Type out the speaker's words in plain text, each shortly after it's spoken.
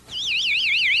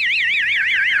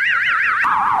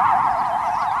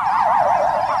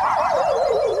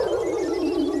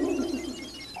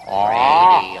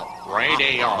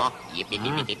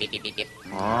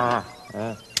Ah.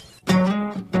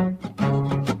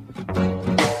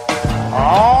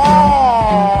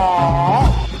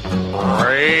 Oh,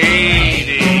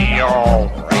 radio.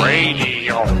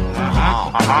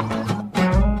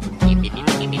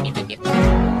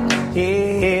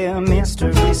 Here,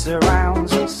 mystery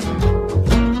surrounds us.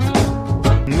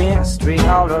 Mystery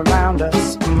all around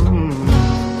us.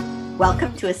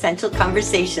 Welcome to Essential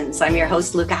Conversations. I'm your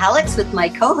host, Luca Hallex, with my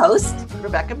co-host,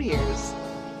 Rebecca Mears.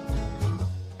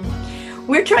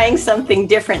 We're trying something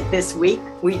different this week.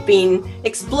 We've been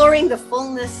exploring the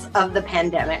fullness of the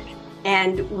pandemic,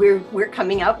 and we're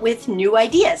coming up with new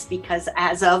ideas because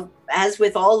as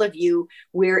with all of you,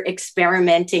 we're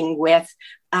experimenting with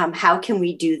how can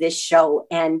we do this show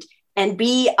and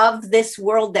be of this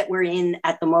world that we're in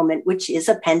at the moment, which is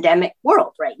a pandemic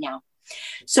world right now.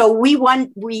 So we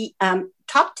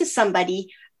talked to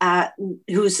somebody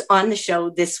who's on the show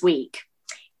this week,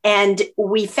 and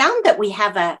we found that we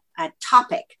have a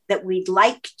topic that we'd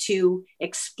like to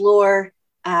explore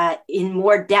in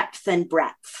more depth and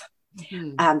breadth.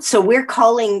 Mm-hmm. So we're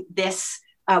calling this,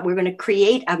 we're going to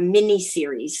create a mini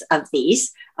series of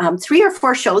these, 3 or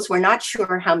 4 shows. We're not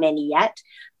sure how many yet,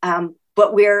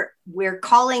 but we're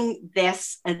calling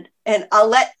this, and I'll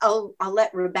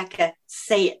let Rebecca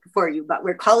say it for you, but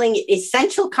we're calling it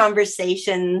Essential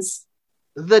Conversations.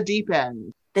 The Deep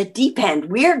End. The deep end.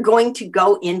 We're going to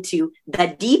go into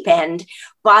the deep end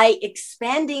by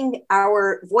expanding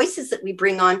our voices that we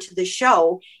bring onto the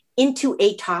show into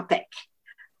a topic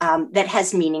that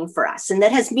has meaning for us and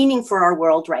that has meaning for our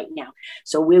world right now.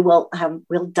 So we'll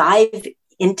dive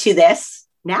into this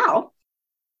now.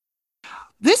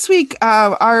 This week,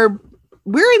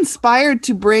 we're inspired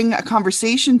to bring a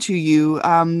conversation to you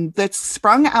that's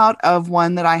sprung out of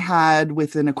one that I had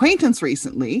with an acquaintance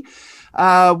recently.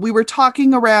 We were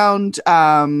talking around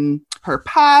her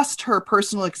past, her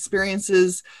personal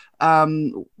experiences,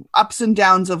 ups and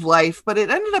downs of life, but it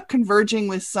ended up converging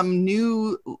with some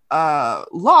new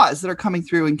laws that are coming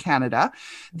through in Canada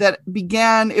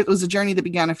it was a journey that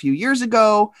began a few years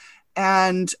ago.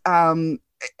 And I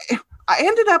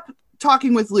ended up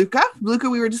talking with Luca,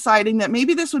 we were deciding that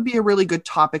maybe this would be a really good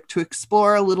topic to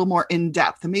explore a little more in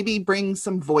depth and maybe bring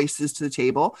some voices to the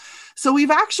table. So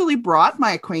we've actually brought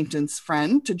my acquaintance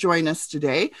friend to join us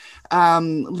today.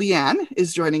 Leanne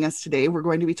is joining us today. We're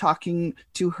going to be talking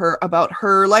to her about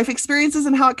her life experiences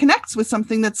and how it connects with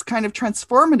something that's kind of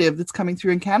transformative that's coming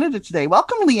through in Canada today.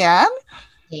 Welcome, Leanne.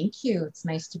 Thank you. It's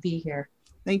nice to be here.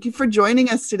 Thank you for joining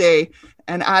us today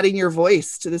and adding your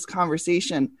voice to this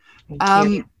conversation. Thank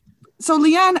you. So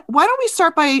Leanne, why don't we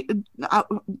start by,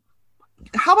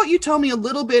 how about you tell me a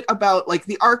little bit about like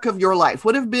the arc of your life?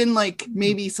 What have been like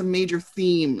maybe some major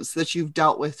themes that you've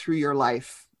dealt with through your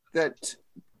life that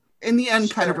in the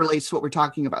end kind of relates to what we're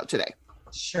talking about today?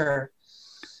 Sure.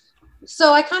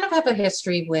 So I kind of have a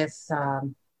history with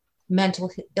mental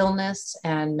illness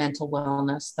and mental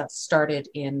wellness that started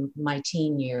in my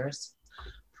teen years.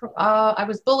 I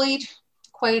was bullied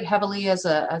quite heavily as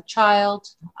a child,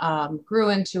 grew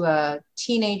into a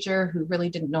teenager who really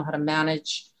didn't know how to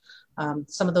manage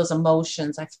some of those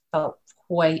emotions. I felt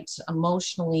quite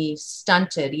emotionally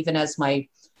stunted, even as my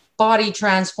body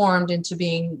transformed into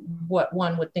being what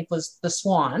one would think was the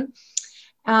swan.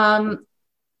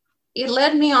 It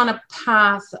led me on a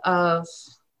path of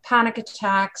panic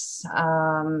attacks,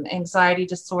 anxiety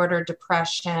disorder,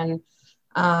 depression,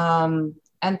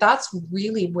 and that's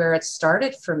really where it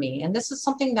started for me. And this is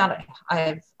something that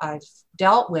I've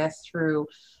dealt with through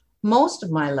most of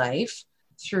my life,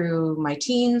 through my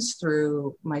teens,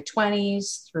 through my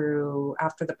 20s, through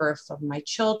after the birth of my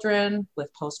children,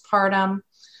 with postpartum,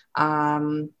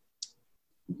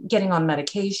 getting on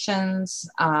medications,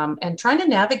 and trying to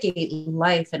navigate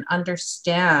life and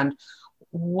understand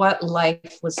what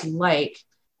life was like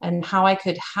and how I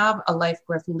could have a life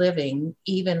worth living,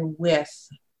 even with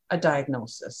a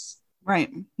diagnosis.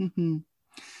 Right. Mm-hmm.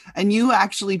 And you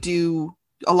actually do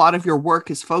a lot of your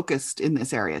work is focused in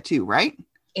this area too, right?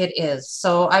 It is.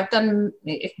 So I've done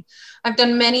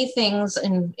many things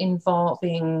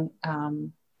involving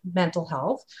mental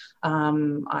health.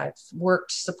 I've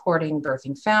worked supporting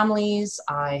birthing families.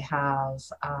 I have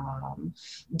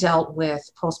dealt with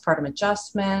postpartum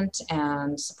adjustment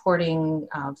and supporting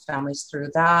families through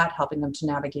that, helping them to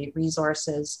navigate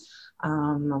resources.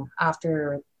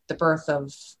 After the birth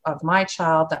of my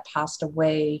child that passed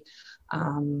away,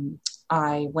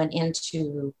 I went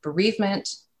into bereavement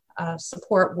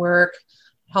support work,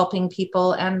 helping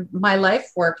people, and my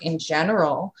life work in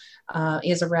general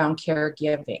is around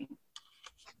caregiving.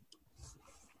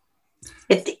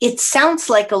 It sounds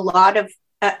like a lot of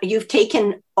you've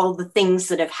taken all the things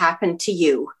that have happened to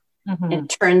you Mhm. and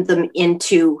turned them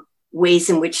into ways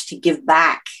in which to give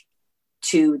back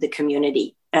to the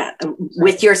community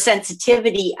with your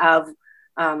sensitivity of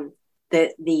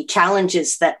the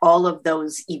challenges that all of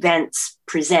those events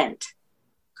present.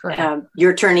 Correct.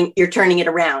 You're turning it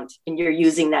around, and you're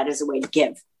using that as a way to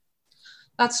give.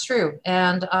 That's true.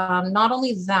 And not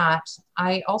only that,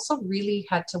 I also really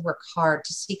had to work hard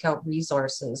to seek out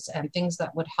resources and things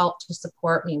that would help to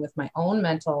support me with my own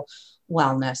mental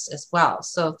wellness as well.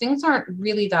 So things aren't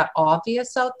really that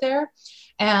obvious out there.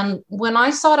 And when I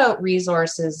sought out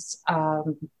resources,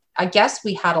 I guess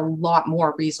we had a lot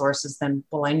more resources than,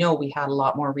 well, I know we had a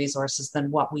lot more resources than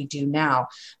what we do now.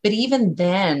 But even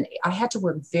then, I had to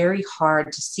work very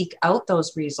hard to seek out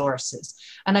those resources.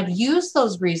 And I've used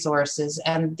those resources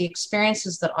and the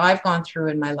experiences that I've gone through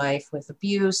in my life with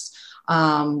abuse,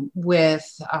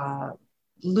 with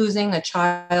losing a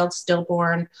child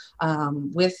stillborn,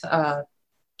 with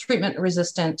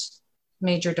treatment-resistant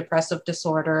major depressive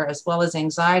disorder, as well as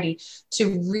anxiety,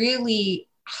 to really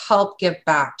help give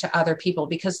back to other people.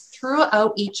 Because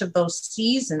throughout each of those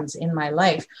seasons in my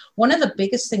life, one of the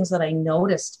biggest things that I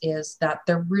noticed is that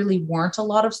there really weren't a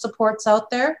lot of supports out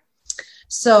there.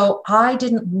 So I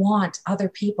didn't want other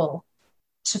people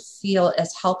to feel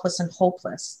as helpless and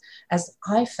hopeless as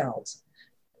I felt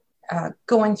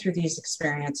going through these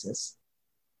experiences.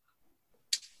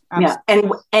 Yeah,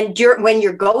 and when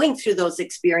you're going through those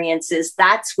experiences,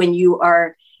 that's when you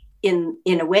are in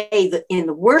a way in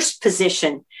the worst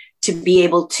position to be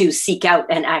able to seek out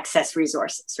and access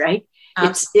resources, right?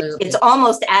 Absolutely. It's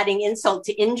almost adding insult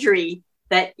to injury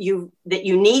that you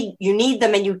need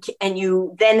them, and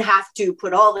you then have to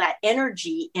put all that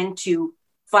energy into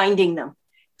finding them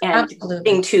and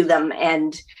getting to them,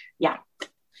 and yeah.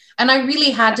 And I really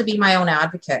had to be my own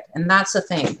advocate, and that's the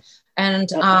thing.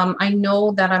 And I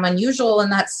know that I'm unusual in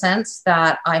that sense,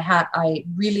 that I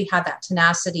really had that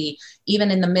tenacity,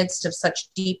 even in the midst of such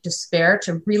deep despair,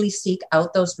 to really seek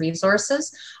out those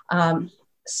resources.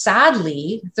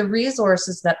 Sadly, the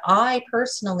resources that I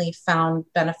personally found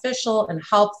beneficial and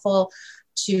helpful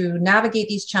to navigate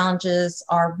these challenges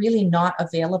are really not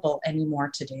available anymore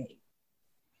today.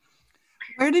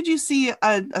 Where did you see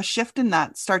a shift in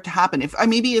that start to happen? If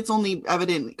maybe it's only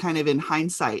evident kind of in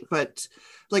hindsight, but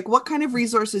like what kind of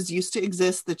resources used to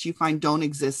exist that you find don't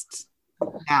exist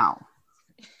now?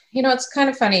 You know, it's kind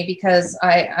of funny because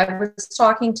I was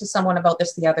talking to someone about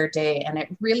this the other day, and it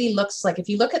really looks like if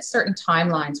you look at certain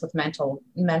timelines with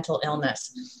mental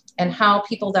illness and how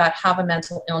people that have a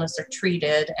mental illness are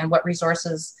treated and what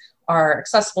resources are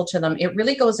accessible to them, it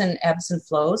really goes in ebbs and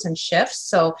flows and shifts.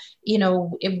 So, you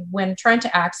know, when trying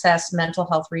to access mental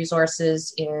health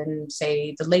resources in,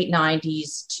 say, the late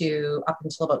 90s to up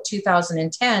until about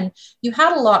 2010, you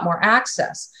had a lot more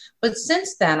access. But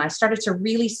since then, I started to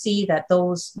really see that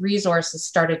those resources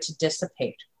started to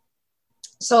dissipate.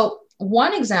 So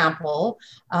one example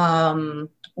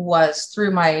was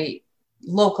through my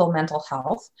local mental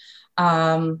health.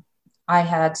 I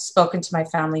had spoken to my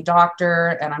family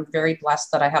doctor, and I'm very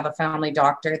blessed that I have a family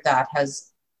doctor that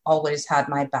has always had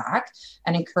my back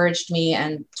and encouraged me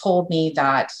and told me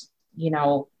that, you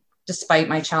know, despite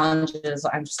my challenges,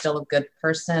 I'm still a good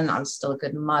person. I'm still a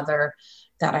good mother,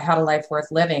 that I had a life worth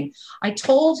living. I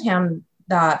told him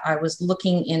that I was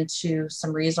looking into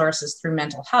some resources through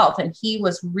mental health, and he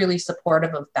was really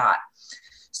supportive of that.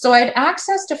 So I'd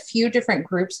accessed a few different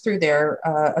groups through there,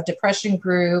 a depression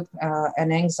group,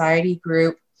 an anxiety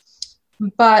group.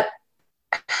 But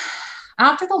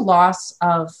after the loss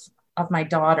of my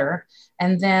daughter,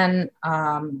 and then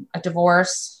a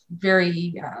divorce,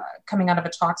 coming out of a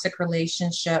toxic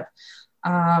relationship,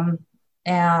 and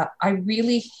I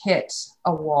really hit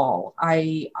a wall.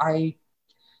 I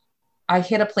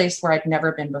hit a place where I'd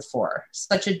never been before,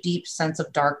 such a deep sense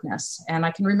of darkness. And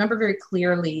I can remember very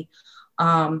clearly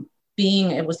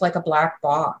it was like a black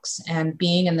box, and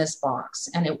being in this box,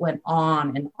 and it went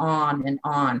on and on and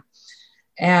on.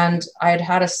 And I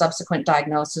had a subsequent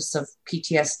diagnosis of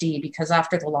PTSD because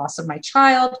after the loss of my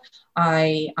child,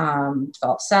 I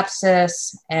developed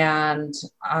sepsis, and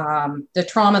the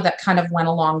trauma that kind of went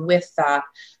along with that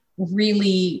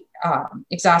really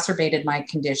exacerbated my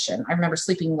condition. I remember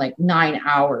sleeping like 9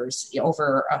 hours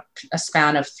over a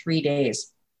span of 3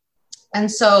 days.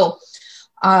 And so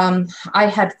I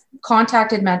had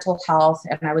contacted mental health,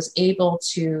 and I was able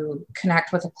to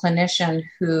connect with a clinician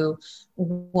who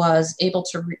was able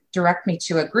to direct me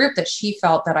to a group that she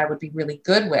felt that I would be really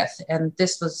good with. And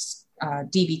this was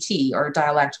DBT, or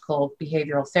dialectical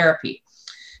behavioral therapy.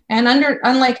 And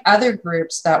unlike other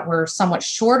groups that were somewhat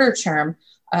shorter term,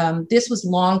 This was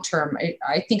long term.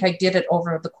 I think I did it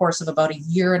over the course of about a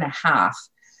year and a half.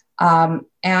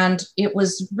 And it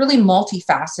was really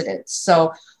multifaceted.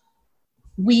 So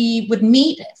we would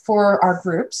meet for our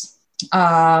groups.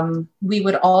 We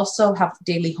would also have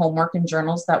daily homework and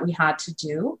journals that we had to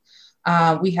do.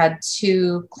 We had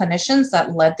 2 clinicians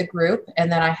that led the group,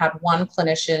 and then I had 1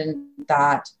 clinician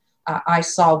that I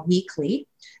saw weekly.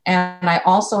 And I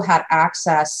also had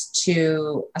access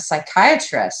to a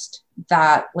psychiatrist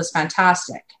that was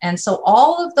fantastic. And so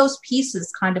all of those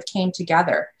pieces kind of came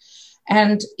together.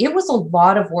 And it was a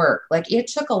lot of work. Like, it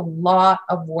took a lot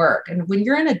of work. And when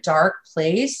you're in a dark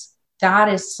place, that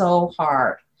is so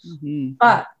hard. Mm-hmm.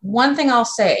 But one thing I'll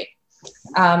say,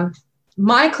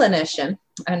 my clinician,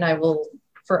 and I will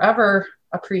forever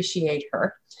appreciate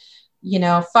her,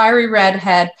 fiery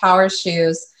redhead, power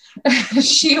shoes.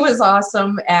 She was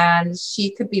awesome. And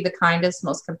she could be the kindest,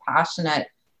 most compassionate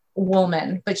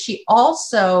woman. But she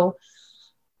also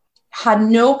had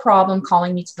no problem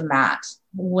calling me to the mat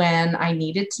when I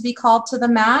needed to be called to the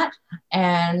mat.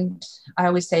 And I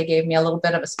always say gave me a little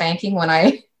bit of a spanking when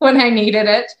I needed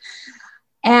it.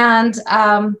 And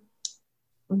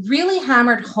really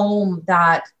hammered home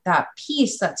that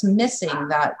piece that's missing,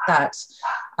 that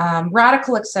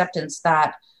radical acceptance,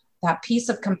 that piece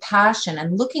of compassion,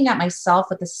 and looking at myself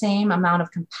with the same amount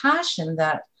of compassion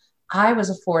that I was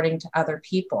affording to other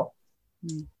people.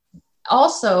 Mm.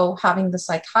 Also, having the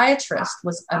psychiatrist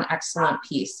was an excellent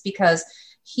piece, because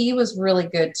he was really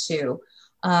good too.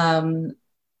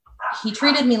 He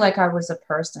treated me like I was a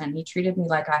person. He treated me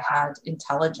like I had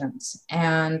intelligence.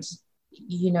 And,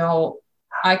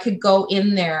 I could go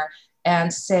in there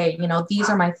and say, these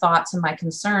are my thoughts and my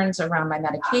concerns around my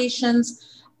medications.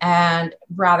 And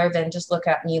rather than just look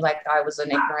at me like I was an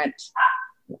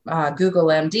ignorant Google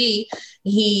MD,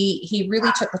 he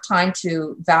really took the time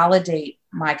to validate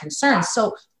my concerns.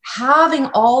 So having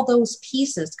all those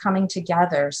pieces coming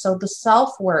together, so the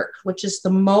self-work, which is the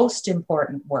most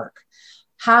important work,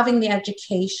 having the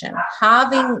education,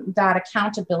 having that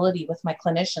accountability with my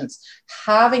clinicians,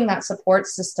 having that support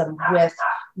system with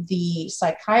the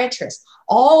psychiatrist,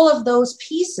 all of those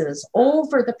pieces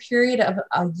over the period of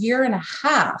a year and a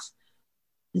half,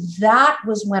 that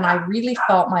was when I really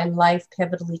felt my life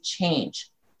pivotally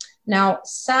change. Now,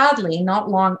 sadly,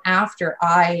 not long after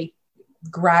I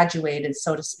graduated,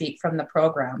 so to speak, from the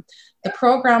program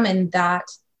in that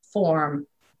form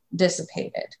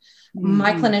dissipated. Mm-hmm.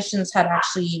 My clinicians had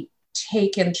actually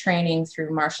taken training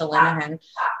through Marsha Linehan,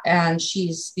 and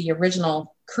she's the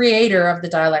original creator of the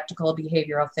dialectical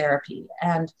behavioral therapy.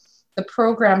 And the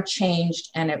program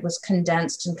changed, and it was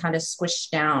condensed and kind of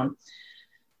squished down.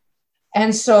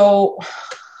 And so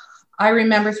I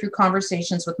remember through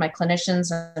conversations with my clinicians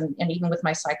and even with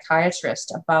my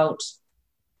psychiatrist about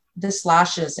the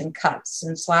slashes and cuts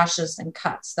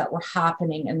that were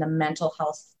happening in the mental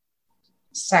health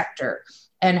sector,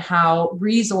 and how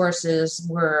resources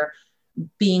were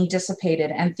being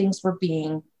dissipated and things were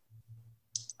being,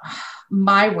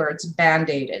 my words,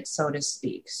 band-aided, so to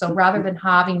speak. So rather than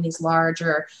having these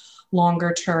larger,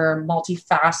 longer-term,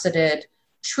 multifaceted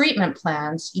treatment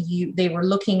plans, they were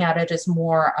looking at it as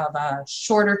more of a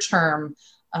shorter-term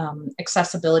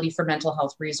accessibility for mental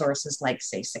health resources, like,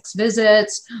 say, 6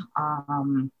 visits,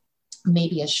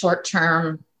 maybe a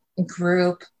short-term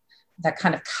group that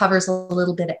kind of covers a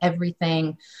little bit of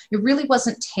everything. It really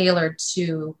wasn't tailored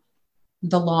to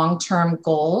the long-term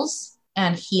goals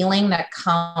and healing that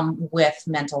come with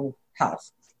mental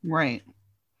health. Right.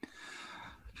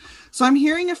 So I'm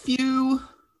hearing a few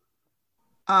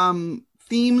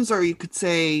themes, or you could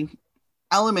say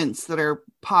elements, that are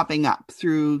popping up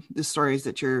through the stories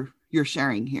that you're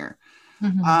sharing here.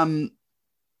 Mm-hmm.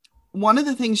 One of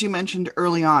the things you mentioned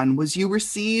early on was you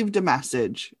received a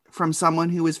message from someone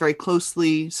who was very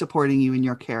closely supporting you in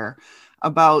your care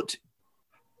about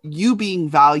you being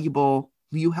valuable,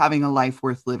 you having a life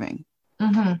worth living.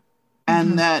 Mm-hmm. And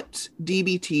mm-hmm. that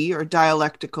DBT, or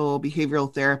dialectical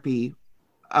behavioral therapy,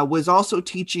 was also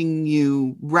teaching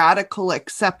you radical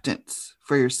acceptance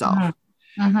for yourself.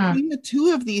 Mm-hmm. Mm-hmm. Between the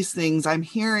two of these things, I'm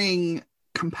hearing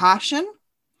compassion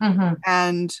mm-hmm.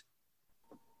 and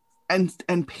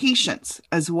patience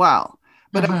as well,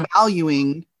 but mm-hmm. a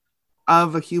valuing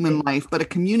of a human life, but a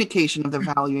communication of the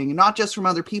valuing, not just from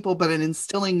other people, but an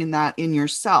instilling in that in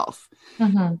yourself.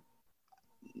 Mm-hmm.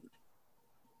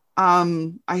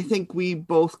 I think we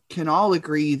both can all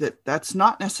agree that that's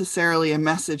not necessarily a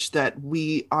message that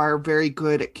we are very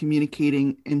good at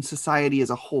communicating in society as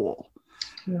a whole.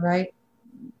 You're right.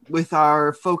 With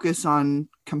our focus on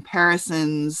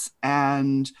comparisons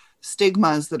and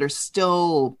stigmas that are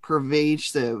still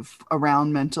pervasive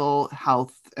around mental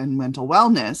health and mental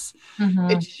wellness.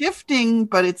 Mhm. It's shifting,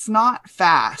 but it's not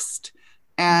fast.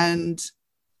 And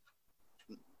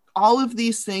all of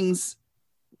these things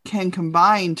can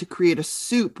combine to create a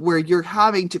soup where you're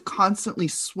having to constantly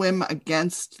swim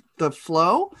against the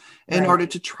flow in Right. order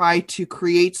to try to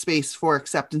create space for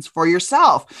acceptance for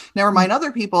yourself. Never mind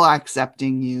other people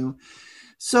accepting you.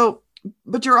 So,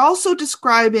 but you're also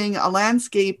describing a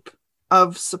landscape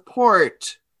of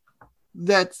support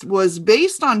that was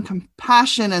based on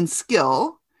compassion and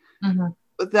skill, Mhm.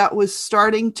 but that was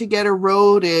starting to get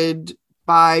eroded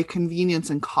by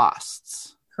convenience and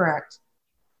costs. Correct.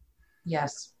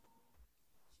 Yes.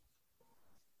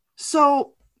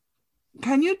 So,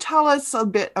 can you tell us a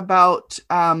bit about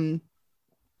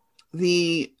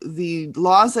the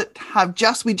laws that have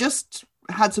we just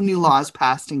had some new laws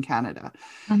passed in Canada,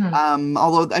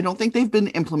 although I don't think they've been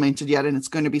implemented yet, and it's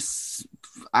going to be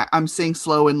I'm saying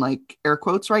slow in like air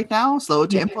quotes right now, slow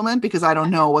to implement, because I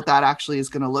don't know what that actually is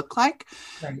going to look like.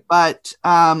 Right. But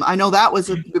I know that was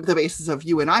the basis of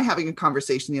you and I having a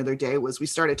conversation the other day, was we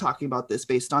started talking about this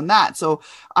based on that. So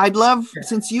I'd love,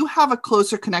 since you have a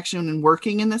closer connection in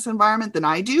working in this environment than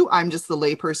I do, I'm just the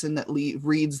layperson that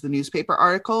reads the newspaper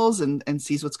articles and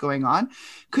sees what's going on.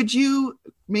 Could you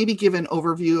maybe give an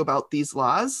overview about these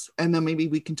laws, and then maybe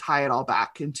we can tie it all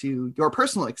back into your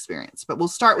personal experience? But we'll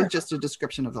start with just a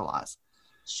description of the laws.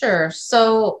 Sure.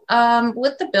 So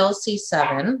with the Bill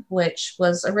C-7, which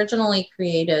was originally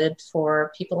created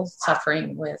for people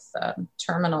suffering with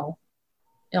terminal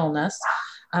illness,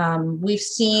 we've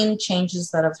seen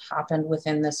changes that have happened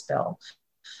within this bill.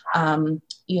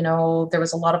 There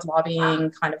was a lot of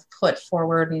lobbying kind of put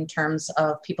forward in terms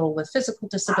of people with physical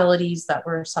disabilities that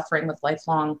were suffering with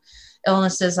lifelong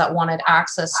illnesses that wanted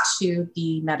access to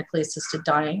the medically assisted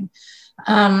dying.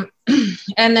 And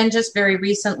then just very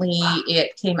recently,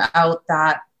 it came out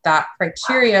that that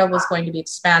criteria was going to be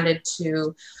expanded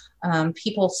to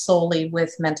people solely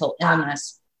with mental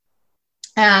illness.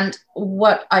 And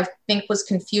what I think was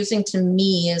confusing to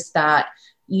me is that,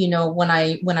 when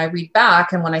I read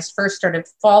back and when I first started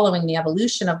following the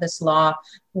evolution of this law,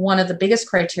 one of the biggest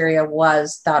criteria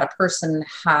was that a person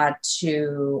had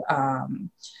to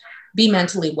be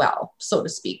mentally well, so to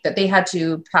speak, that they had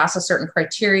to pass a certain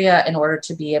criteria in order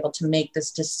to be able to make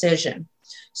this decision.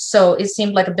 So it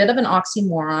seemed like a bit of an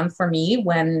oxymoron for me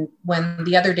when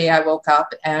the other day I woke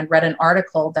up and read an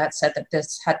article that said that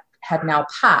this had now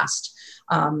passed.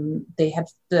 They had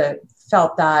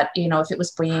felt that, if it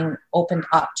was being opened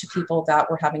up to people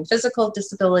that were having physical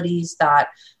disabilities, that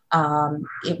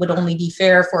it would only be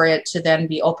fair for it to then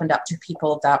be opened up to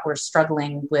people that were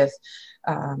struggling with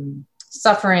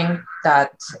suffering,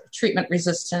 that treatment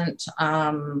resistant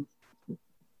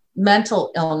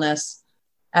mental illness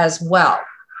as well.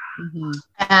 Mm-hmm.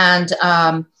 And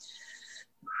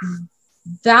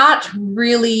that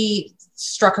really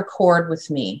struck a chord with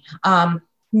me.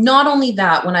 Not only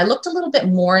that, when I looked a little bit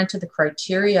more into the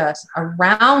criteria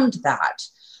around that,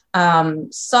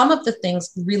 some of the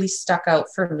things really stuck out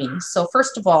for me. So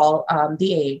first of all,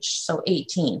 the age, so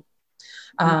 18.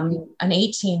 An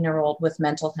 18-year-old with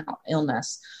mental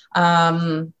illness,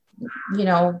 that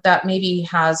maybe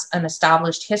has an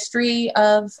established history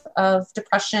of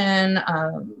depression.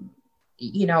 I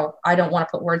don't want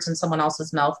to put words in someone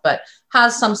else's mouth, but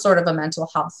has some sort of a mental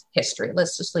health history.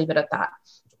 Let's just leave it at that.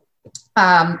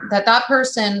 That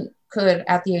person could,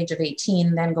 at the age of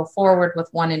 18, then go forward with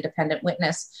one independent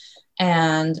witness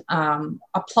and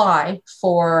apply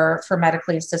for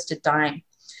medically assisted dying.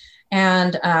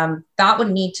 And that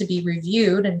would need to be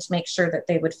reviewed and to make sure that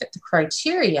they would fit the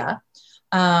criteria.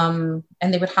 And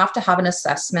they would have to have an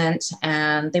assessment,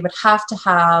 and they would have to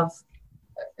have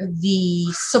the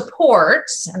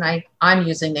supports, and I'm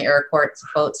using the air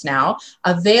quotes now,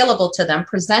 available to them,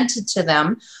 presented to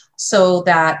them, so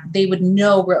that they would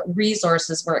know what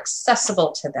resources were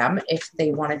accessible to them if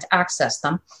they wanted to access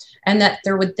them. And that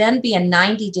there would then be a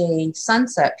 90-day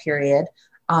sunset period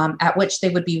at which they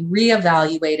would be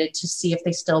reevaluated to see if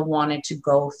they still wanted to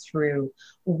go through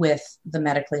with the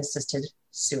medically assisted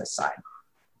suicide.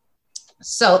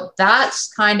 So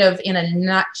that's kind of, in a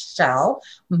nutshell,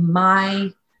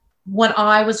 what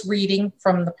I was reading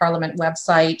from the Parliament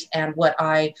website and what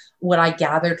I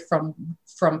gathered from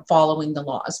following the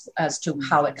laws as to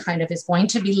how it kind of is going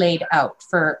to be laid out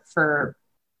for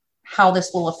how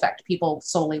this will affect people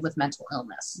solely with mental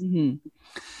illness.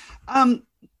 Mm-hmm.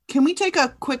 Can we take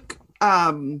a quick,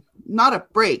 not a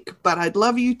break, but I'd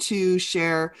love you to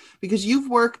share, because you've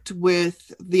worked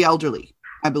with the elderly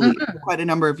I believe, for quite a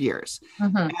number of years.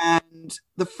 And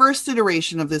the first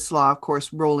iteration of this law, of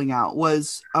course, rolling out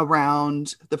was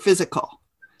around the physical.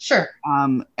 Sure.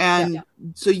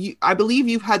 So I believe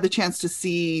you've had the chance to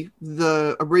see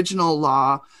the original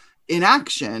law in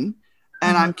action,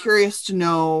 and I'm curious to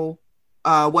know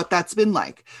what that's been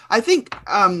like. I think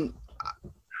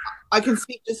I can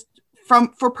speak just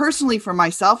personally for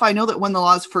myself. I know that when the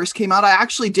laws first came out, I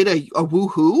actually did a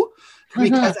woohoo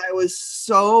because I was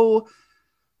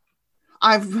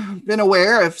I've been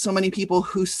aware of so many people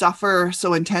who suffer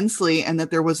so intensely, and that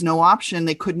there was no option.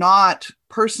 They could not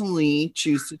personally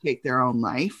choose to take their own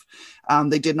life.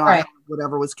 They did not have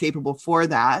whatever was capable for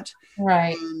that.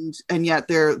 Right. And yet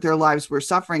their lives were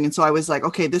suffering. And so I was like,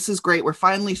 okay, this is great. We're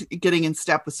finally getting in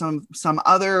step with some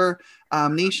other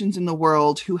nations in the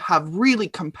world who have really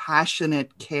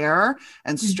compassionate care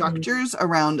and structures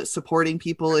around supporting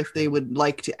people if they would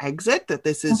like to exit, that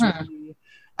this is really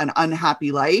an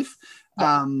unhappy life.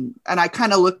 And I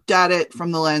kind of looked at it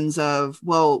from the lens of,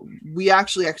 well, we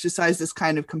actually exercise this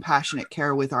kind of compassionate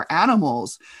care with our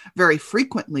animals very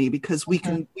frequently because we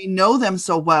know them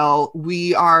so well.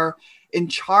 We are in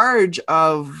charge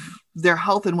of their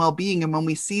health and well-being. And when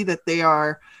we see that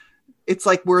it's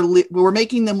like we're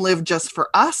making them live just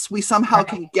for us, we somehow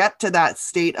can get to that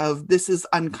state of, this is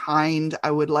unkind.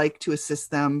 I would like to assist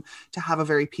them to have a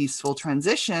very peaceful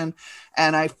transition.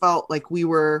 And I felt like we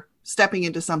were stepping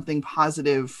into something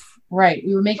positive. Right.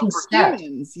 We were making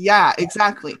steps. Yeah,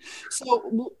 exactly.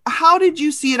 So how did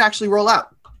you see it actually roll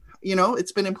out?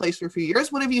 It's been in place for a few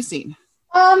years. What have you seen?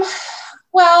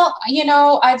 Well,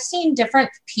 I've seen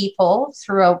different people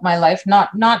throughout my life,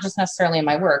 not just necessarily in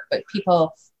my work, but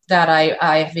people that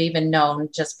I have even known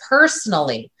just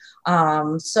personally.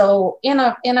 So in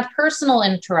a personal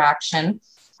interaction,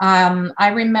 I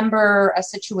remember a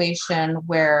situation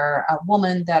where a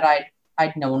woman that I'd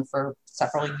known for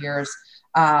several years,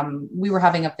 we were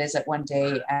having a visit one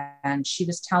day, and she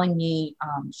was telling me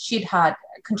she'd had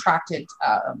contracted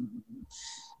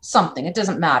something. It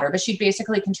doesn't matter, but she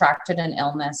basically contracted an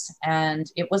illness, and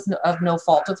it was of no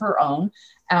fault of her own.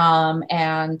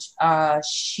 And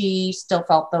she still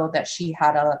felt, though, that she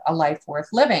had a life worth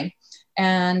living.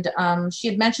 And she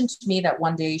had mentioned to me that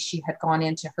one day she had gone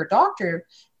into her doctor,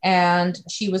 and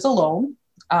she was alone.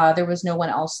 There was no one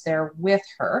else there with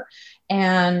her,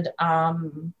 and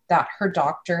that her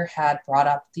doctor had brought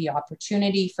up the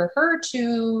opportunity for her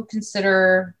to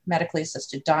consider medically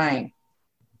assisted dying.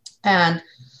 And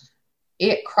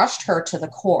it crushed her to the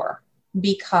core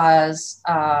because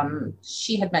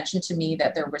she had mentioned to me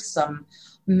that there was some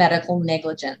medical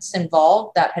negligence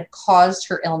involved that had caused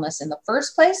her illness in the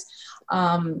first place.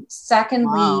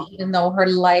 Secondly, even though her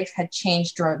life had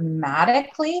changed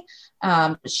dramatically,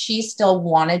 she still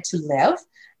wanted to live.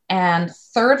 And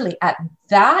thirdly, at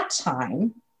that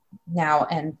time, now,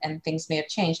 and things may have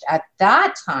changed, at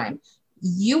that time,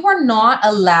 you were not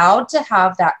allowed to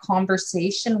have that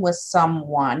conversation with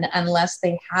someone unless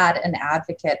they had an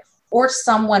advocate or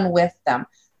someone with them.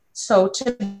 So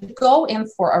to go in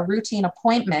for a routine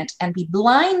appointment and be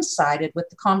blindsided with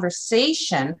the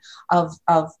conversation of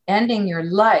ending your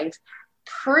life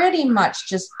pretty much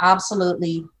just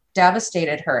absolutely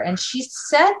devastated her. And she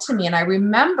said to me, and I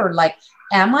remember, like,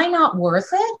 am I not worth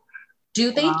it?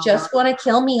 Do they just want to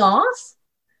kill me off?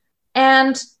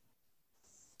 And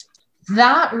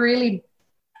that really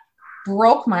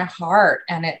broke my heart,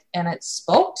 and it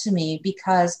spoke to me,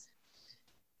 because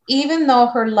even though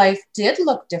her life did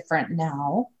look different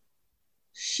now,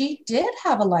 she did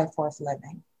have a life worth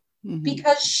living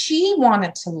because she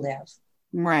wanted to live.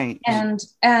 Right. And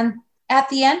at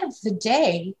the end of the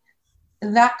day,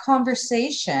 that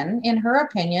conversation, in her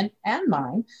opinion and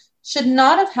mine, should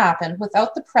not have happened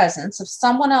without the presence of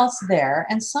someone else there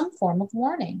and some form of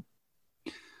warning.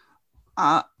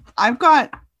 I've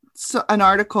got an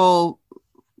article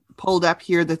pulled up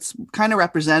here that's kind of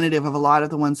representative of a lot of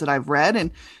the ones that I've read.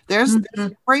 And there's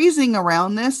phrasing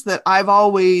around this that I've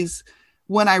always,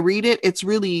 when I read it, it's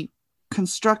really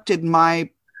constructed my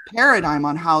paradigm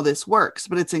on how this works.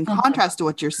 But it's in contrast to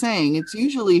what you're saying. It's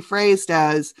usually phrased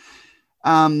as,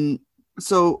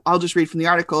 so I'll just read from the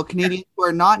article. Canadians who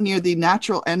are not near the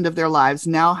natural end of their lives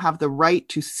now have the right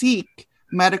to seek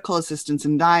medical assistance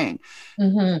in dying.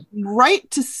 Right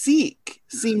to seek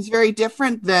seems very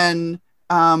different than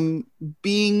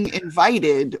being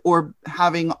invited or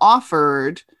having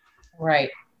offered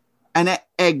an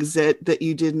exit that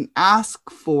you didn't ask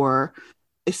for,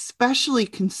 especially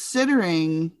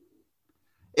considering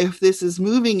if this is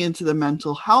moving into the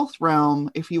mental health realm.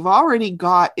 If you've already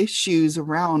got issues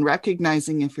around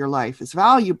recognizing if your life is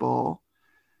valuable,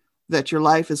 that your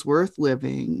life is worth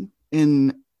living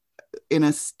in in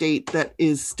a state that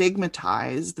is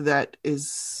stigmatized, that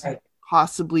is Right.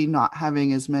 possibly not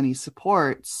having as many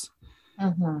supports.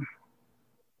 Mm-hmm.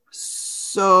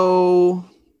 So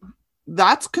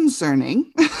that's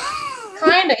concerning.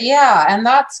 Kind of, yeah. And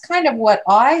that's kind of what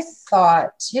I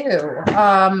thought too.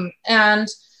 And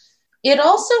it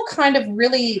also kind of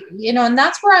really, and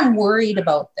that's where I'm worried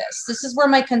about this. This is where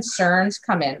my concerns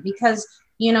come in because,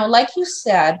 like you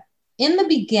said, in the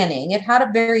beginning, it had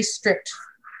a very strict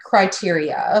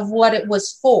criteria of what it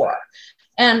was for.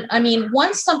 And I mean,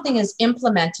 once something is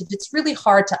implemented, it's really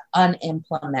hard to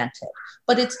unimplement it.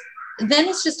 But then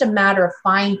it's just a matter of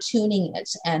fine tuning it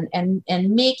and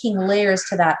making layers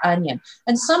to that onion.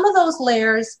 And some of those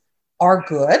layers are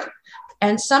good.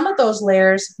 And some of those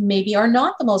layers maybe are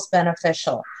not the most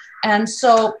beneficial. And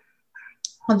so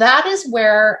that is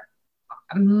where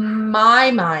my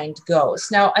mind goes.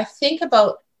 Now, I think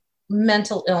about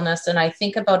mental illness and I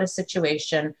think about a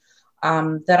situation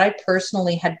that I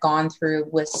personally had gone through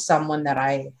with someone that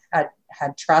I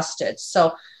had trusted.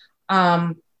 So,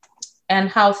 and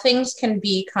how things can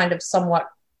be kind of somewhat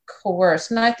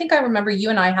coerced. And I think I remember you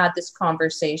and I had this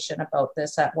conversation about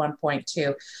this at one point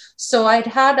too. So I'd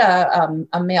had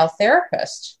a male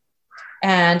therapist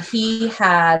and he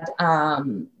had,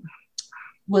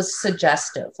 was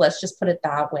suggestive. Let's just put it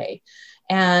that way.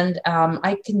 And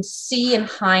I can see in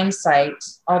hindsight,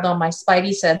 although my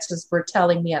spidey senses were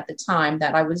telling me at the time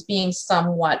that I was being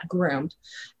somewhat groomed.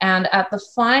 And at the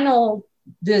final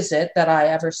visit that I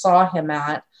ever saw him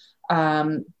at,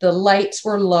 the lights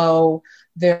were low.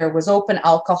 There was open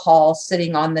alcohol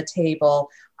sitting on the table.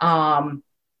 And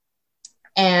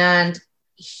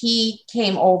he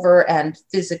came over and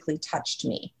physically touched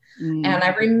me. Mm. And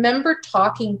I remember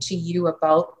talking to you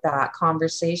about that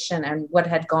conversation and what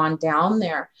had gone down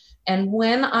there. And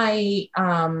when I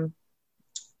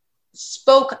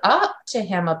spoke up to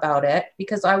him about it,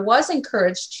 because I was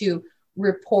encouraged to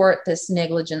report this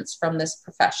negligence from this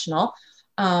professional,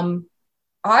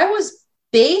 I was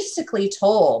basically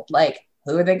told, like,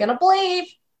 who are they going to believe?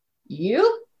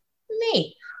 You?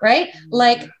 Me, right?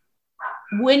 Like,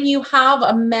 when you have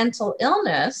a mental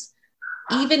illness,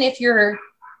 even if you're,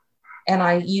 and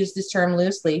I use this term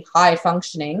loosely, high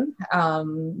functioning,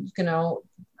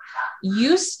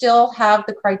 you still have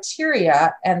the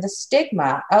criteria and the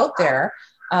stigma out there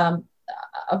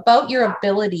about your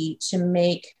ability to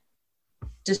make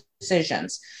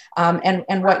decisions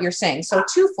and what you're saying. So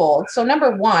twofold. So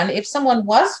number one, if someone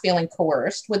was feeling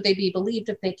coerced, would they be believed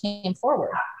if they came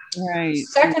forward? Right.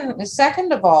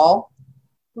 Second of all,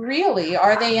 really,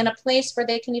 are they in a place where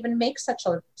they can even make such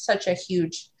a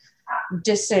huge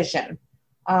decision?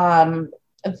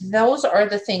 Those are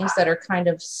the things that are kind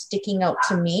of sticking out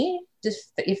to me,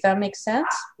 if that makes sense.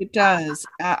 It does.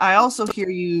 I also hear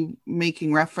you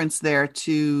making reference there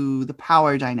to the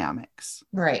power dynamics.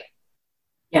 Right.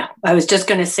 Yeah, I was just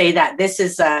going to say that this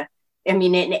is in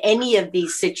any of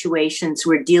these situations,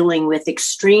 we're dealing with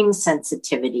extreme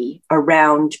sensitivity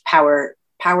around power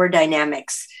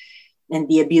dynamics and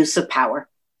the abuse of power.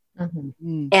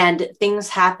 Mm-hmm. And things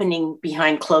happening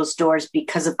behind closed doors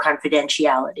because of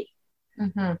confidentiality.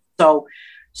 Mm-hmm.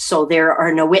 So there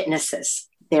are no witnesses.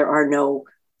 There are no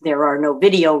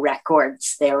video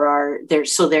records.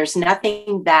 So there's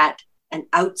nothing that an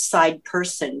outside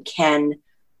person can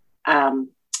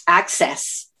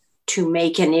access to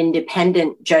make an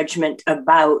independent judgment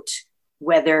about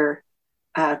whether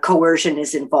coercion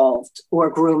is involved or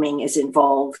grooming is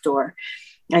involved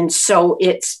and so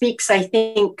it speaks, I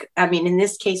think, in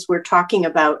this case, we're talking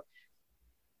about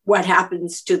what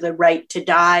happens to the right to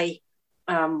die,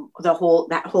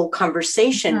 that whole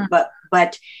conversation, mm-hmm.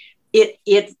 but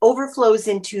it overflows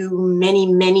into many,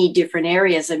 many different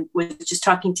areas. And was just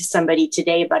talking to somebody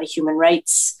today about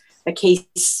a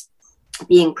case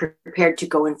being prepared to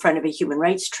go in front of a human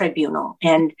rights tribunal,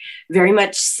 and very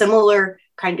much similar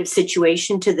kind of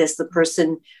situation to this. The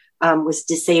person was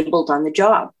disabled on the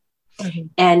job. Mm-hmm.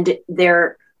 And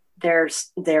the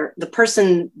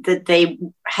person that they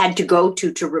had to go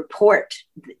to report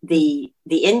the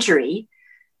injury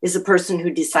is a person who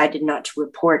decided not to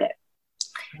report it.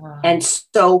 Wow. And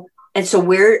so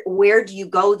where do you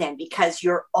go then? Because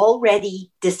you're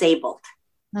already disabled.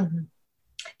 Mm-hmm.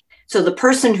 So the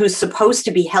person who's supposed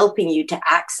to be helping you to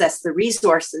access the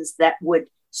resources that would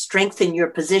strengthen your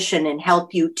position and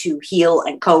help you to heal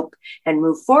and cope and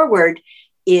move forward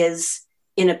is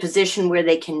in a position where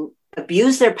they can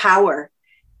abuse their power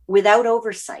without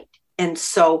oversight. And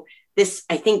so this,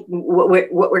 I think what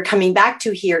we're coming back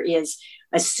to here is,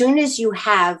 as soon as you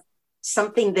have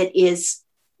something that is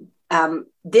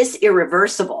this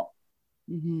irreversible,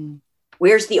 mm-hmm.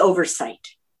 where's the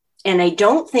oversight? And I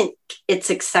don't think it's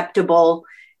acceptable.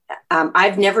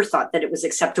 I've never thought that it was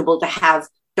acceptable to have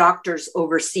doctors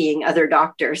overseeing other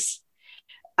doctors,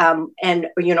 and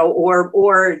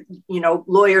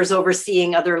lawyers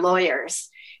overseeing other lawyers.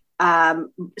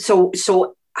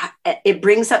 So it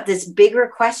brings up this bigger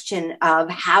question of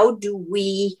how do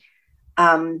we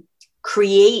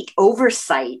create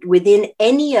oversight within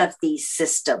any of these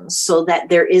systems so that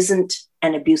there isn't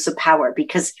an abuse of power?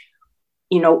 Because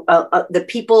the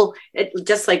people,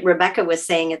 just like Rebecca was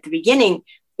saying at the beginning,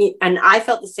 and I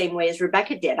felt the same way as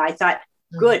Rebecca did. I thought,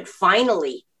 good,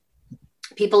 finally,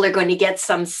 people are going to get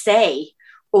some say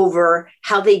over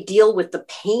how they deal with the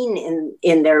pain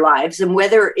in their lives, and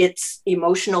whether it's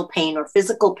emotional pain or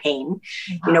physical pain.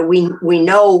 We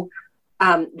know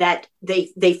that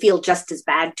they feel just as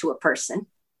bad to a person.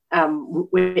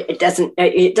 It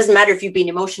doesn't matter if you've been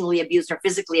emotionally abused or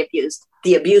physically abused.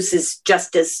 The abuse is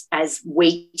just as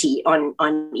weighty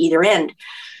on either end.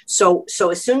 So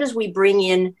as soon as we bring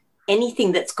in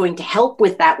anything that's going to help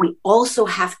with that, we also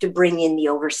have to bring in the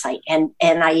oversight. And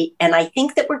I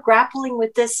think that we're grappling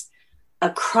with this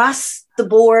across the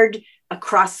board,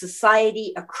 across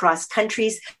society, across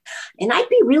countries. And I'd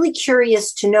be really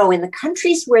curious to know, in the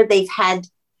countries where they've had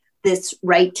this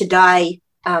right to die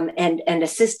and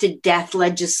assisted death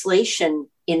legislation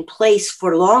in place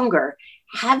for longer,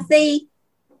 have they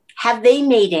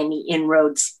made any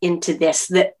inroads into this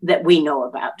that we know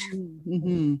about?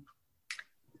 Mm-hmm.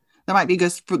 That might be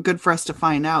good for us to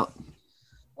find out.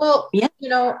 Well, yeah.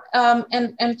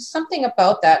 And something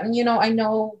about that, and I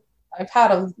know I've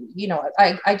had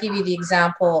I gave you the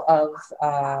example of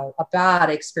a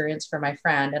bad experience for my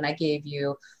friend, and I gave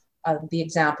you the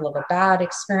example of a bad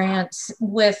experience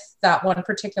with that one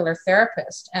particular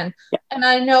therapist, and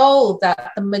I know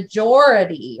that the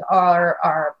majority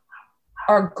are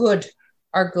good.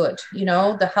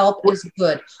 The help is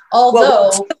good,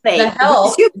 although the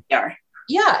help,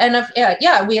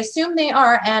 we assume they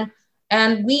are,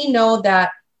 and we know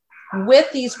that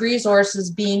with these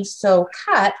resources being so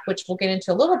cut, which we'll get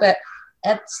into a little bit,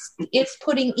 it's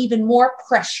putting even more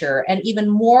pressure and even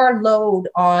more load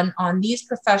on these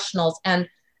professionals. And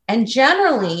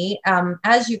generally,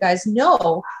 as you guys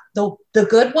know, the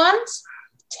good ones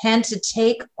tend to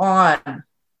take on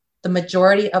the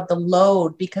majority of the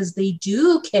load because they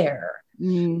do care.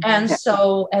 Mm-hmm. And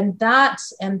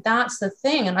that's the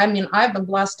thing. And I mean, I've been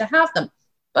blessed to have them,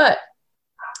 but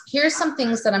here's some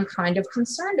things that I'm kind of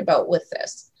concerned about with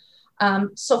this.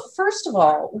 So first of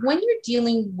all, when you're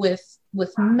dealing with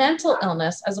mental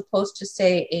illness, as opposed to,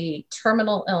 say, a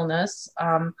terminal illness,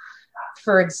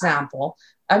 for example,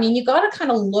 I mean, you got to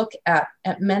kind of look at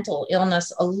mental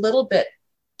illness a little bit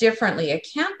differently. It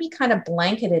can't be kind of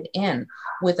blanketed in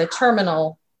with a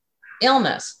terminal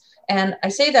illness. And I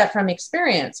say that from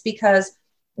experience because,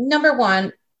 number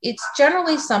one, it's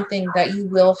generally something that you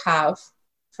will have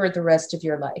for the rest of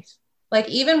your life. Like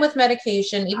even with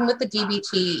medication, even with the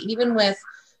DBT, even with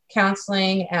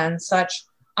counseling and such,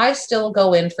 I still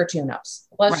go in for tune-ups.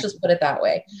 Let's just put it that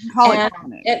way.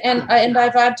 And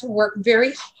I've had to work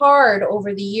very hard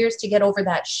over the years to get over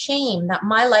that shame that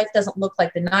my life doesn't look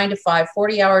like the 9 to 5,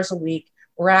 40 hours a week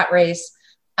rat race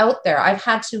out there. I've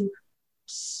had to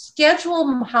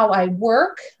schedule how I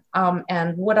work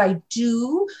and what I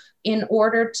do in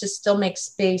order to still make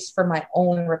space for my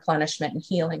own replenishment and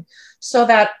healing so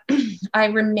that I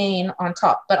remain on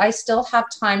top. But I still have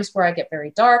times where I get very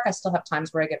dark. I still have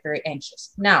times where I get very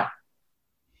anxious. Now,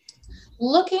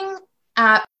 looking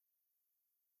at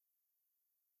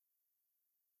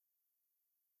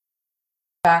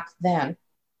back then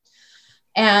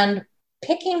and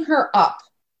picking her up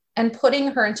and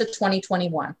putting her into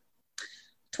 2021.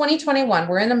 2021,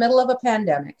 we're in the middle of a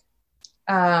pandemic.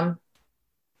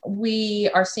 We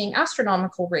are seeing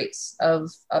astronomical rates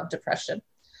of depression.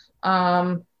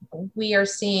 We are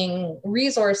seeing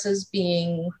resources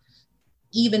being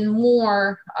even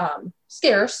more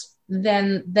scarce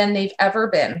than they've ever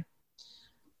been.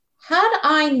 Had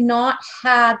I not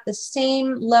had the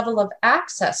same level of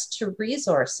access to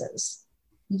resources,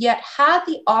 yet had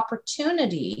the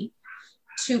opportunity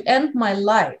to end my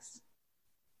life,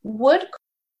 would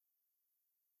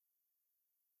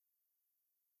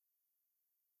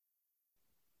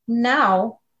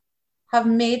now have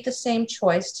made the same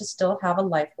choice to still have a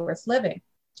life worth living?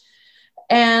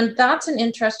 And that's an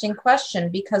interesting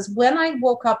question, because when I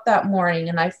woke up that morning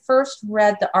and I first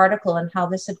read the article and how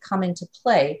this had come into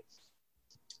play,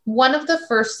 one of the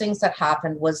first things that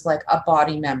happened was like a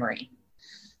body memory.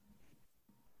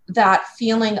 That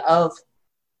feeling of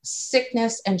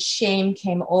sickness and shame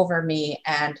came over me,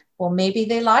 and well, maybe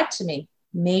they lied to me.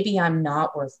 Maybe I'm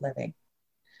not worth living.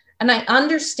 And I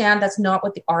understand that's not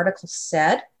what the article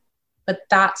said, but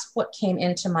that's what came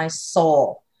into my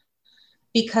soul,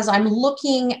 because I'm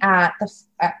looking at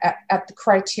the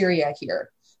criteria here.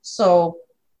 So,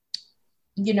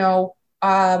 you know,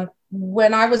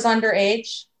 when I was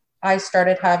underage, I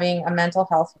started having a mental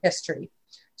health history.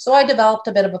 So I developed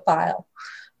a bit of a file.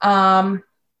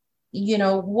 You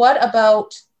know, what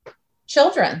about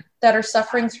children that are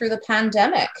suffering through the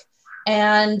pandemic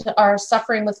and are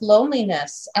suffering with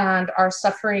loneliness and are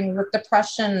suffering with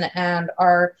depression and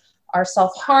are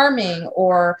self-harming,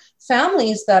 or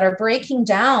families that are breaking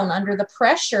down under the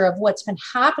pressure of what's been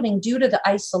happening due to the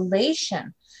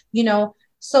isolation, you know?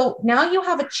 So now you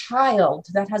have a child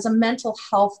that has a mental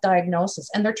health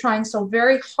diagnosis, and they're trying so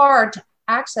very hard to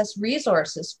access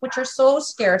resources, which are so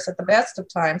scarce at the best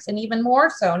of times, and even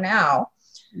more so now.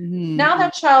 Mm-hmm. Now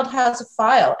that child has a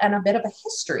file and a bit of a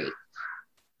history.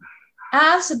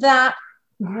 As that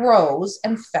grows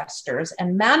and festers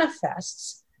and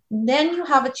manifests, then you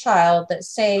have a child that,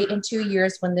 say, in 2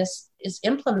 years when this is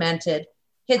implemented,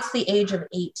 hits the age of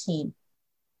 18.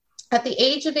 At the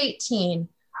age of 18,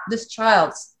 this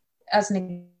child, as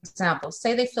an example,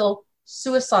 say they feel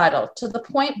suicidal to the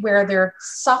point where they're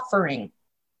suffering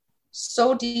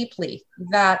so deeply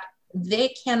that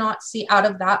they cannot see out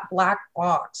of that black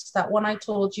box, that one I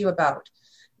told you about.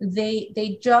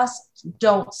 They just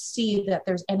don't see that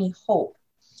there's any hope.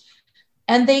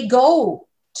 And they go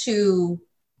to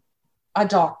a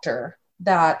doctor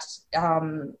that,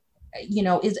 you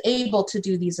know, is able to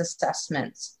do these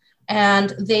assessments.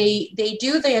 And they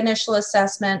do the initial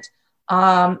assessment.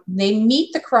 They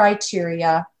meet the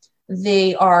criteria.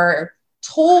 They are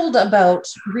told about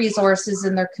resources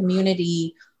in their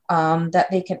community that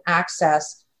they can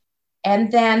access.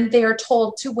 And then they are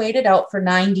told to wait it out for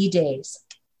 90 days.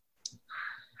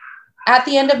 At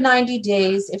the end of 90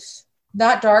 days, if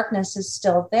that darkness is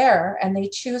still there and they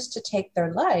choose to take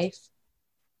their life,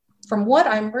 from what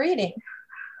I'm reading,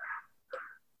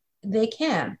 they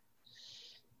can.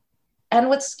 And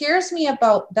what scares me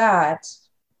about that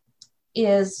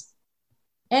is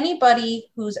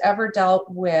anybody who's ever dealt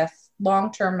with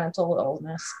long-term mental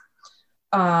illness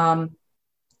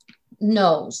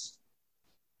knows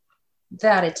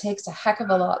that it takes a heck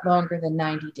of a lot longer than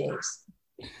 90 days.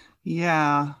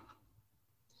 Yeah.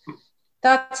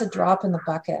 That's a drop in the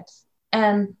bucket.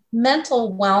 And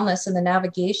mental wellness and the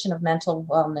navigation of mental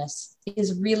wellness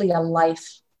is really a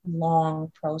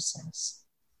lifelong process.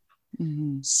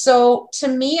 Mm-hmm. So to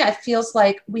me, it feels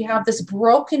like we have this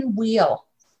broken wheel.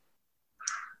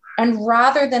 And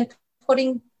rather than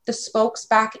putting the spokes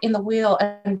back in the wheel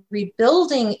and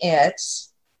rebuilding it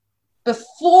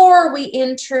before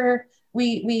we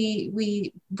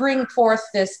bring forth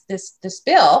this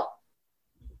bill,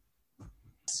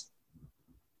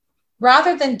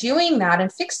 rather than doing that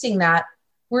and fixing that,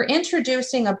 we're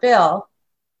introducing a bill,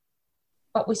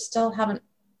 but we still haven't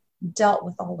dealt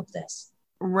with all of this.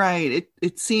 Right.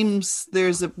 It seems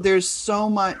there's so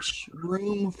much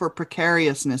room for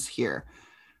precariousness here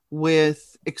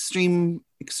with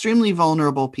extremely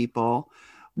vulnerable people,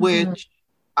 which,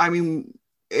 mm-hmm. I mean,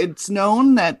 it's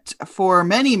known that for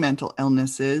many mental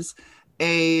illnesses,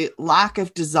 a lack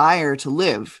of desire to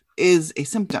live is a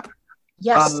symptom.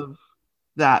 Yes.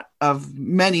 Of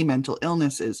many mental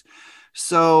illnesses.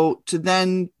 So to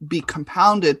then be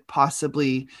compounded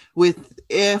possibly with,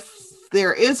 if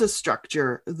there is a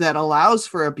structure that allows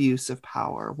for abuse of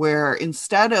power, where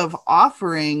instead of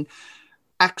offering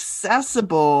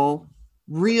accessible,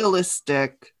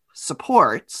 realistic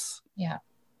supports,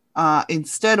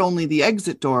 instead only the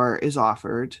exit door is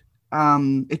offered,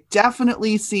 it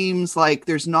definitely seems like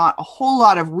there's not a whole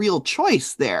lot of real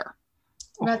choice there.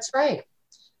 That's right.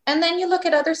 And then you look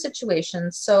at other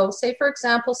situations. So say, for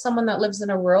example, someone that lives in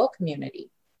a rural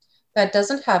community that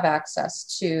doesn't have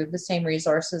access to the same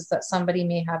resources that somebody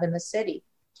may have in the city.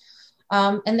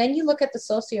 And then you look at the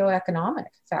socioeconomic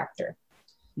factor.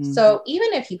 Mm-hmm. So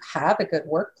even if you have a good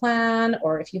work plan,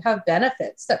 or if you have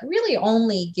benefits, that really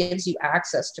only gives you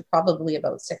access to probably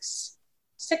about six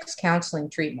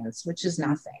counseling treatments, which is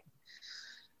nothing.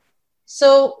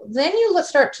 So then you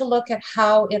start to look at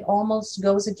how it almost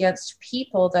goes against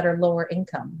people that are lower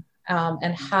income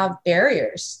and have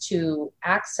barriers to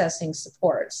accessing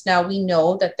supports. Now, we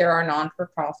know that there are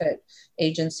non-for-profit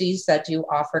agencies that do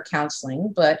offer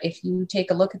counseling, but if you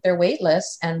take a look at their wait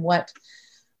lists and what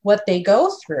they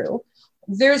go through,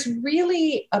 there's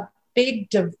really a big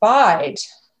divide.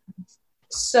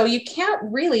 So you can't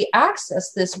really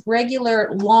access this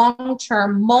regular,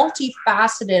 long-term,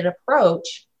 multifaceted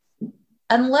approach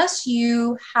unless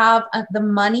you have the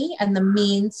money and the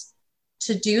means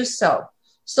to do so.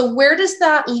 So where does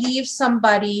that leave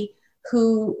somebody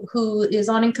who is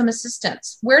on income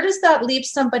assistance? Where does that leave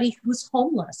somebody who's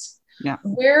homeless? Yeah.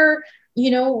 Where,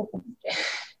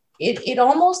 it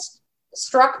almost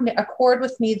struck a chord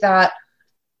with me that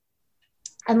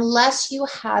unless you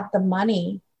had the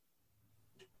money,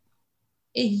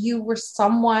 you were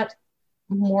somewhat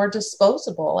more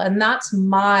disposable. And that's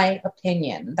my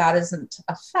opinion. That isn't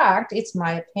a fact. It's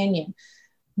my opinion,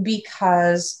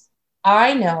 because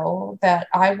I know that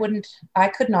I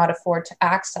could not afford to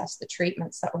access the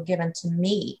treatments that were given to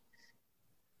me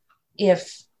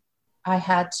if I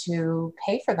had to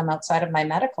pay for them outside of my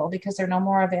medical, because they're no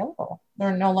more available.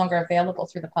 They're no longer available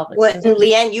through the public system.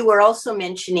 Leanne, you were also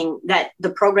mentioning that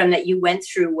the program that you went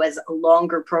through was a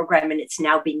longer program and it's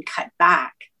now being cut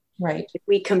back. Right. If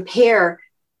we compare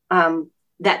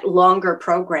that longer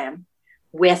program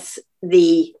with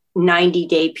the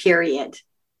 90-day period,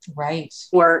 right,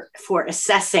 for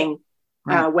assessing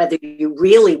Right. Whether you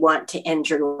really want to end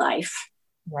your life,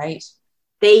 right,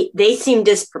 they seem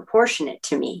disproportionate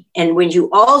to me. And when you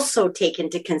also take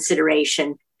into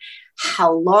consideration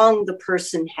how long the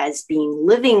person has been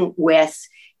living with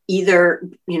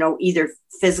either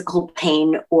physical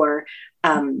pain or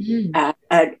a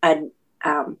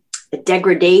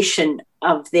degradation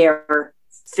of their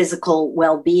physical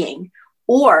well-being,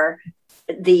 or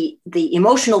the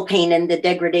emotional pain and the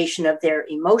degradation of their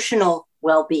emotional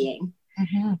well-being,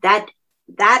 that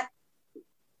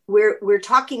we're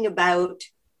talking about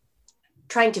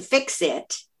trying to fix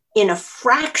it in a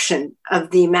fraction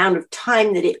of the amount of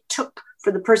time that it took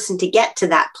for the person to get to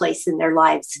that place in their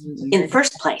lives in the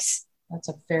first place. That's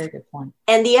a very good point.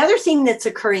 And the other thing that's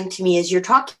occurring to me is you're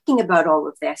talking about all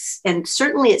of this, and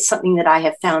certainly it's something that I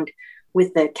have found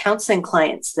with the counseling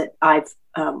clients that I've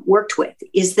worked with,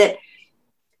 is that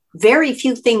very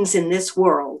few things in this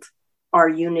world are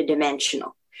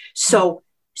unidimensional. So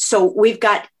we've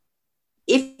got,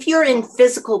 if you're in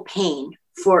physical pain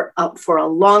for a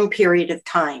long period of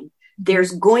time,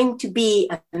 there's going to be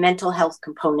a mental health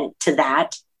component to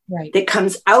that, right, that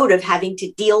comes out of having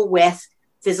to deal with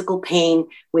physical pain,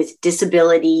 with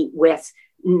disability, with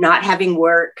not having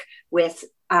work, with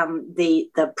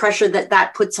the pressure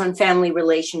that puts on family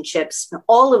relationships,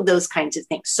 all of those kinds of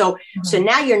things. So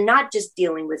now you're not just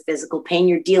dealing with physical pain,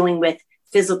 you're dealing with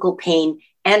physical pain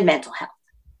and mental health.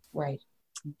 Right.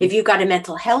 If you've got a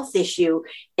mental health issue,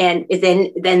 and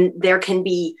then there can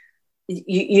be,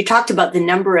 you talked about the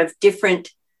number of different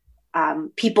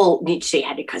people. You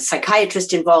had a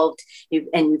psychiatrist involved,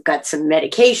 and you've got some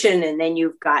medication, and then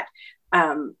you've got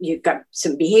some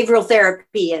behavioral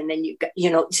therapy, and then you've got,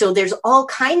 so there's all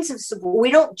kinds of support. We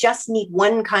don't just need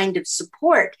one kind of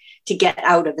support to get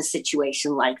out of a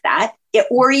situation like that,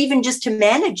 or even just to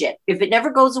manage it. If it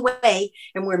never goes away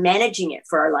and we're managing it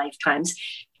for our lifetimes,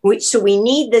 so we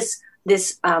need this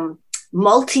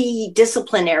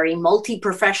multidisciplinary,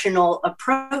 multi-professional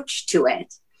approach to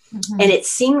it. And it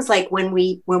seems like when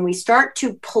we start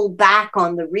to pull back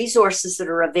on the resources that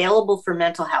are available for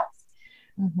mental health,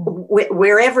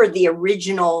 wherever the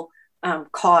original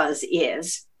cause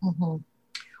is,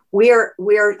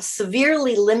 we're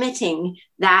severely limiting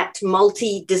that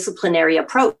multidisciplinary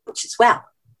approach as well.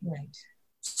 Right.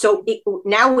 So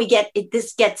now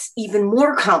this gets even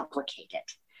more complicated.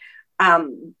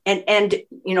 And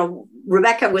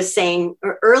Rebecca was saying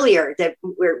earlier that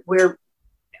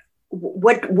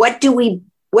what do we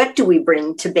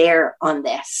bring to bear on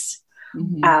this?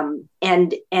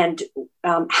 And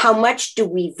how much do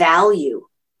we value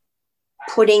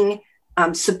putting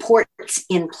supports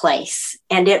in place?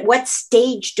 And at what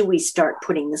stage do we start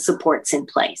putting the supports in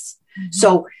place?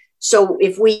 So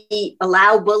if we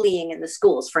allow bullying in the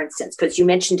schools, for instance, because you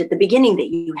mentioned at the beginning that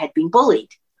you had been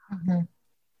bullied,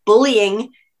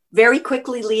 bullying very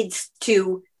quickly leads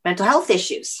to mental health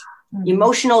issues,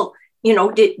 emotional,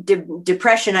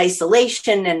 depression,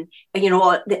 isolation, and,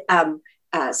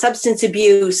 substance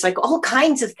abuse, like all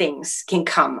kinds of things can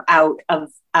come out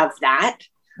of that.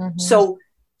 So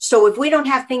if we don't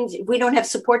have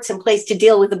supports in place to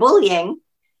deal with the bullying,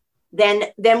 then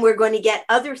we're going to get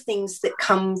other things that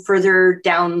come further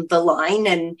down the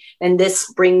line. And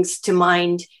this brings to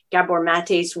mind Gabor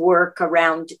Mate's work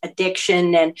around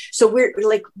addiction. And so we're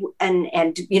like,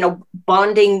 and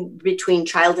bonding between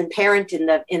child and parent in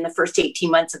the first 18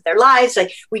 months of their lives.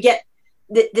 Like we get,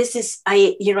 this is,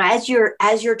 as you're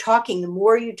talking, the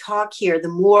more you talk here, the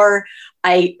more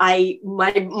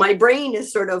my brain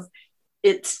is sort of,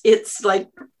 it's like,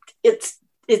 it's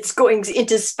going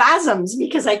into spasms,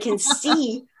 because I can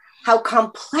see how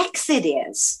complex it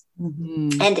is,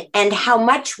 and how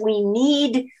much we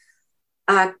need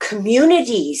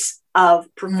communities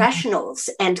of professionals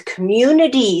and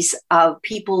communities of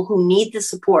people who need the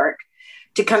support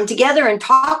to come together and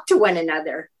talk to one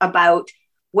another about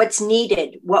what's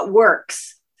needed, what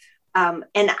works. And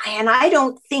I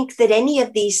don't think that any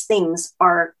of these things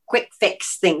are quick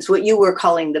fix things, what you were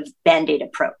calling the Band-Aid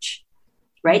approach,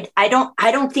 right? I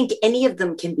don't think any of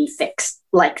them can be fixed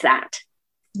like that.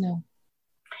 No.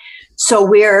 So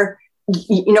we're,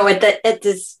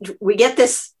 we get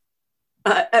this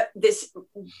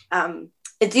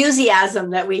enthusiasm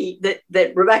that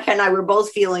Rebecca and I were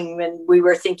both feeling when we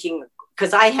were thinking,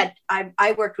 because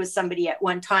I worked with somebody at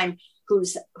one time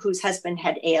whose husband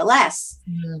had ALS.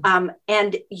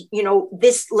 And,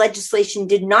 this legislation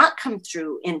did not come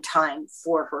through in time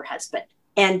for her husband.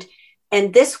 And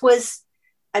this was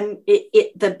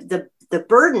the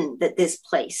burden that this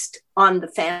placed on the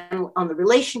family, on the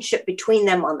relationship between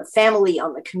them, on the family,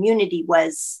 on the community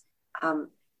was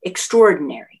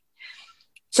extraordinary.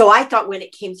 So I thought when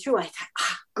it came through, I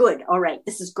thought, good, all right,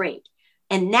 this is great.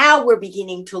 And now we're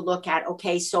beginning to look at,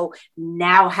 okay, so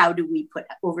now how do we put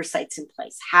oversights in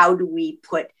place? How do we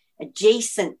put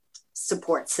adjacent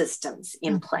support systems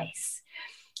in place?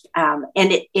 And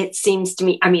it seems to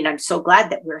me, I'm so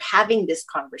glad that we're having this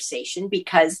conversation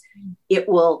because it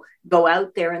will go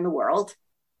out there in the world.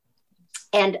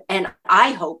 And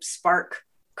I hope spark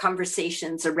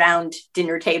conversations around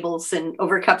dinner tables and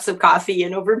over cups of coffee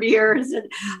and over beers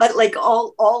and like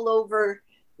all over,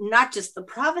 not just the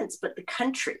province, but the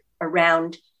country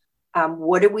around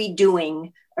what are we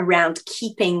doing around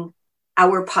keeping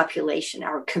our population,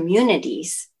 our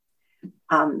communities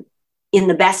in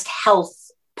the best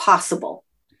health possible,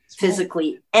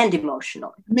 physically and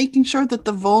emotionally. Making sure that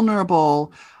the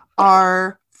vulnerable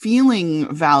are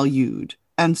feeling valued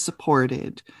and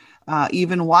supported,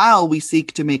 even while we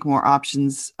seek to make more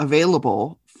options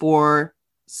available for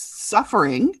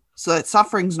suffering, so that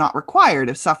suffering's not required.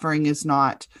 If suffering is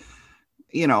not,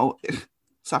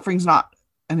 suffering's not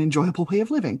an enjoyable way of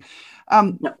living.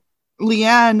 No.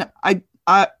 Leanne,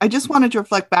 I just wanted to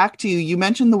reflect back to you. You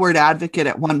mentioned the word advocate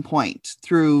at one point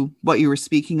through what you were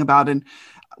speaking about. And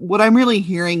what I'm really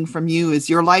hearing from you is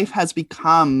your life has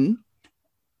become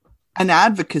a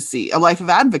life of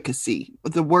advocacy,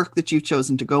 the work that you've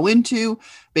chosen to go into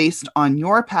based on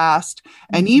your past.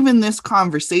 And even this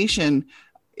conversation,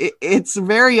 it's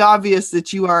very obvious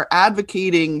that you are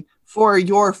advocating for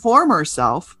your former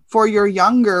self, for your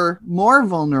younger, more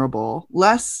vulnerable,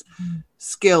 less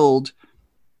skilled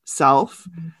self,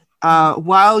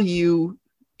 while you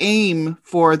aim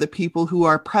for the people who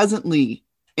are presently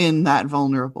in that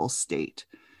vulnerable state.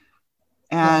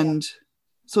 And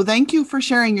so thank you for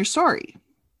sharing your story.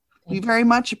 We very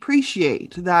much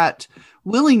appreciate that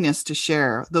willingness to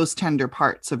share those tender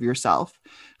parts of yourself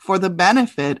for the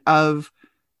benefit of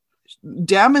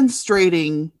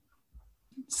demonstrating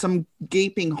some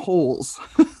gaping holes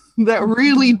that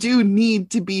really do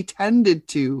need to be tended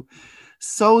to,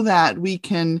 so that we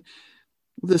can,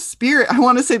 the spirit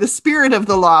of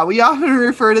the law. We often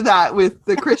refer to that with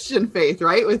the Christian faith,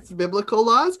 right? With biblical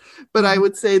laws. But I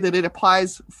would say that it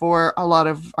applies for a lot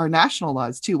of our national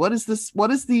laws too. What is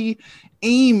the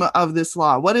aim of this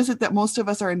law? What is it that most of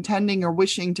us are intending or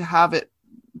wishing to have it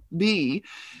be?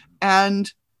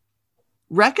 And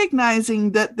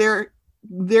recognizing that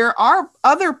there are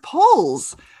other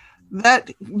pulls,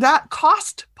 that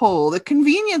cost pull, the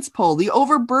convenience pull, the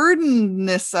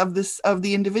overburdenedness of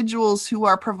the individuals who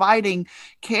are providing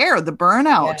care, the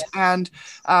burnout, and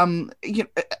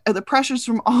the pressures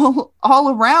from all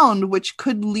around, which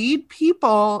could lead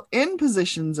people in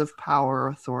positions of power or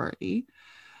authority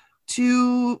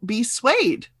to be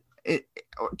swayed,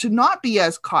 to not be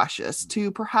as cautious,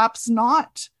 to perhaps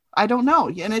not, I don't know.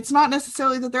 And it's not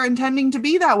necessarily that they're intending to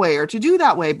be that way or to do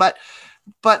that way, but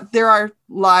there are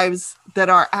lives that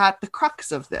are at the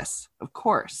crux of this, of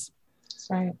course. That's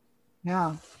right.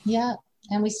 Yeah. Yeah.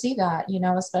 And we see that,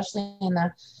 especially in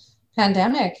the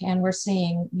pandemic, and we're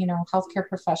seeing, healthcare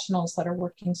professionals that are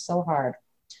working so hard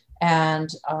and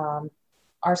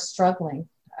are struggling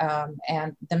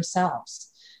and themselves.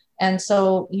 And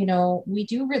so, we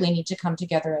do really need to come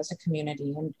together as a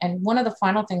community. And one of the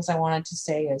final things I wanted to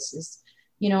say is,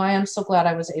 I am so glad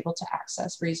I was able to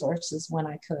access resources when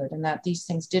I could, and that these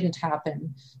things didn't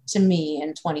happen to me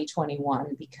in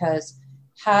 2021, because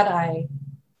had I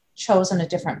chosen a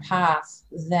different path,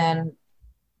 then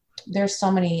there's so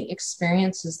many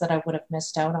experiences that I would have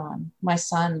missed out on. My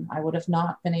son, I would have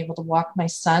not been able to walk my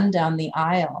son down the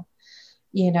aisle.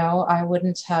 I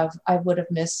would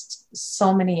have missed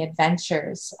so many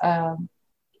adventures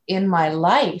in my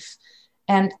life.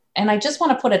 And I just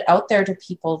want to put it out there to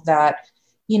people that,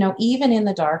 even in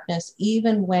the darkness,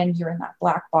 even when you're in that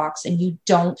black box and you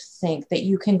don't think that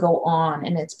you can go on,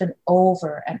 and it's been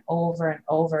over and over and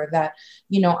over, that,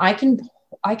 I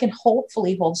can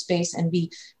hopefully hold space and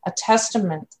be a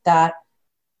testament that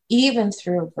even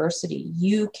through adversity,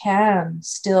 you can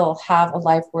still have a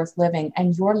life worth living,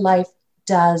 and your life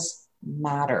does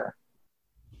matter.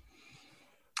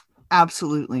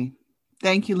 Absolutely.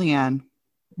 Thank you, Leanne.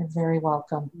 You're very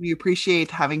welcome. We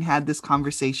appreciate having had this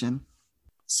conversation.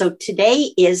 So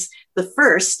today is the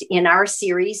first in our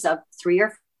series of 3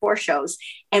 or 4 shows,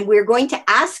 and we're going to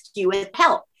ask you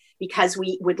help, because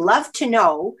we would love to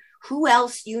know who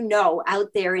else you know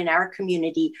out there in our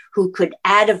community who could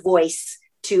add a voice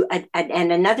to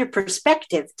and another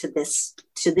perspective to this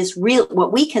real,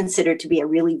 what we consider to be a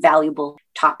really valuable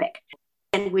topic.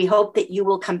 And we hope that you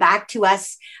will come back to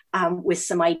us with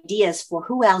some ideas for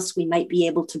who else we might be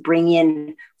able to bring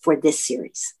in for this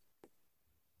series.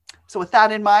 So with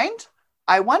that in mind,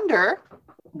 I wonder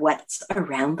what's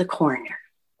around the corner.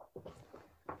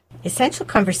 Essential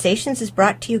Conversations is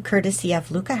brought to you courtesy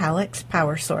of Luca Halleck's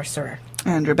Power Sorcerer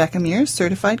and Rebecca Mears,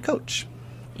 certified coach.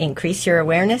 Increase your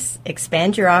awareness,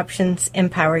 expand your options,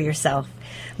 empower yourself.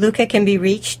 Luca can be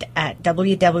reached at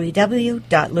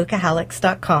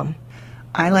www.lucahallex.com.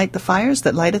 I light the fires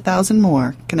that light 1,000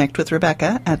 more. Connect with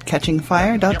Rebecca at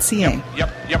catchingfire.ca. Yep.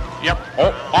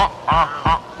 Oh,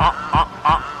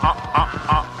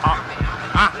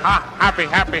 happy.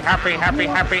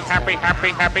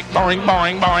 Boing.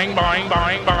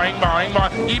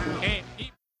 Eep.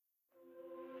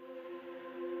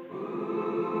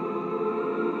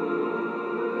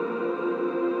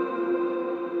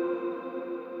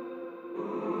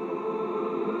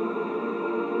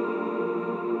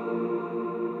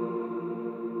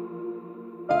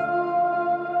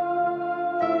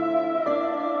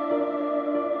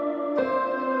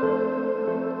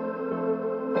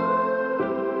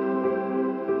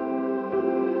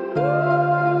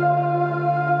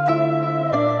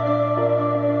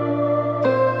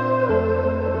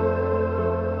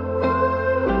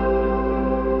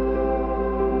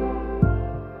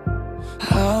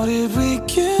 How did we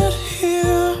get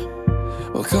here?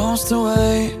 What comes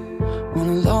away on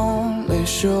a lonely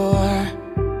shore?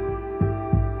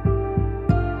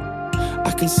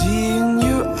 I can see in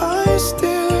your eyes,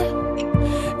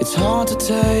 dear, it's hard to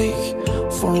take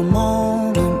for a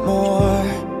moment more.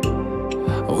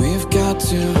 We've got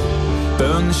to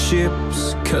burn the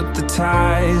ships, cut the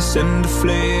ties, send a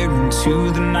flare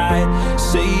into the night.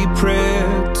 Say a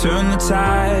prayer, turn the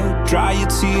tide, dry your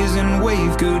tears and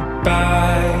wave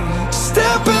goodbye.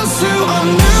 Step into a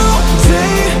new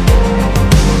day.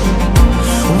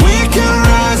 We can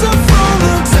rise up from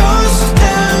the dust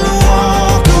and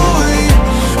walk away.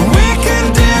 We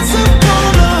can dance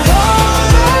upon the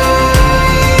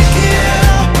heartache,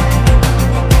 yeah.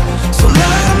 So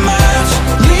light a match,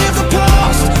 leave the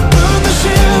past, burn the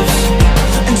ships,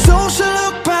 and don't you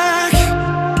look back.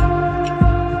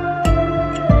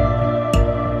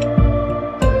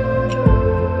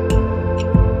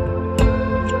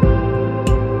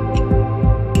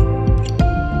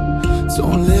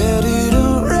 Don't let it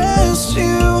arrest you.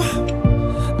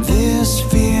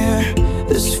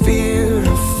 This fear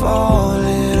of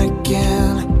falling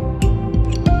again.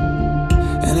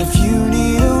 And if you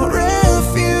need a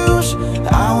refuge,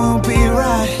 I will be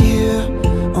right here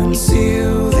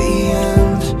until the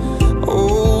end.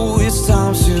 Oh, it's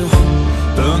time to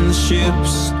burn the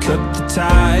ships, cut the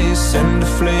ties, send a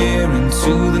flare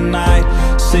into the night.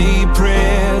 Say a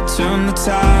prayer, turn the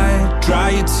tide,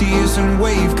 dry your tears and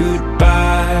wave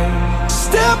goodbye.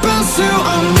 Step into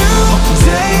a new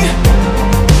day.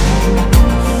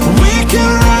 We can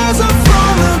rise up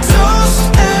from the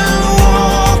dust and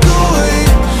walk away.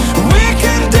 We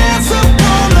can dance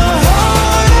upon the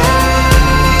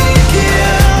heartache,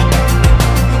 yeah.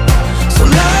 So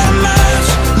light a match,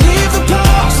 leave the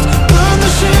past, burn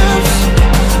the ships,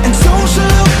 and don't you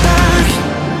look back.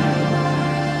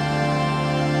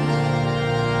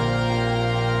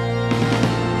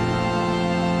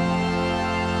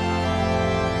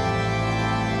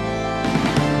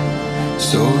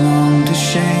 So long to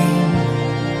shame,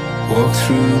 walk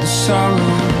through the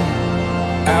sorrow,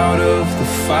 out of the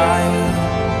fire,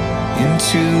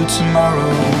 into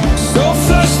tomorrow. So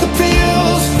flush the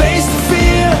pills, face the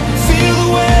fear, feel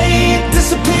the weight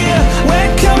disappear.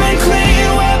 We're coming clean,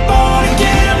 we're born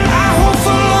again. Our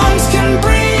hopeful lungs can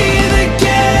breathe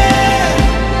again.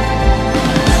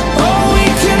 Oh, we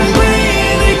can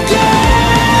breathe again.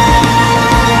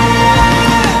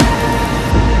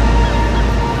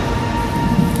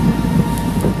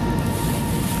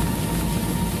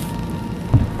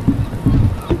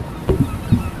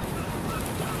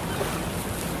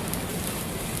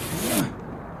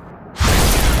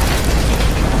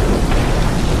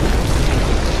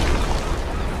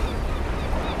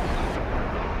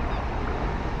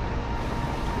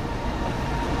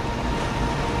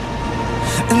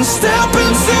 Step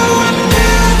into a new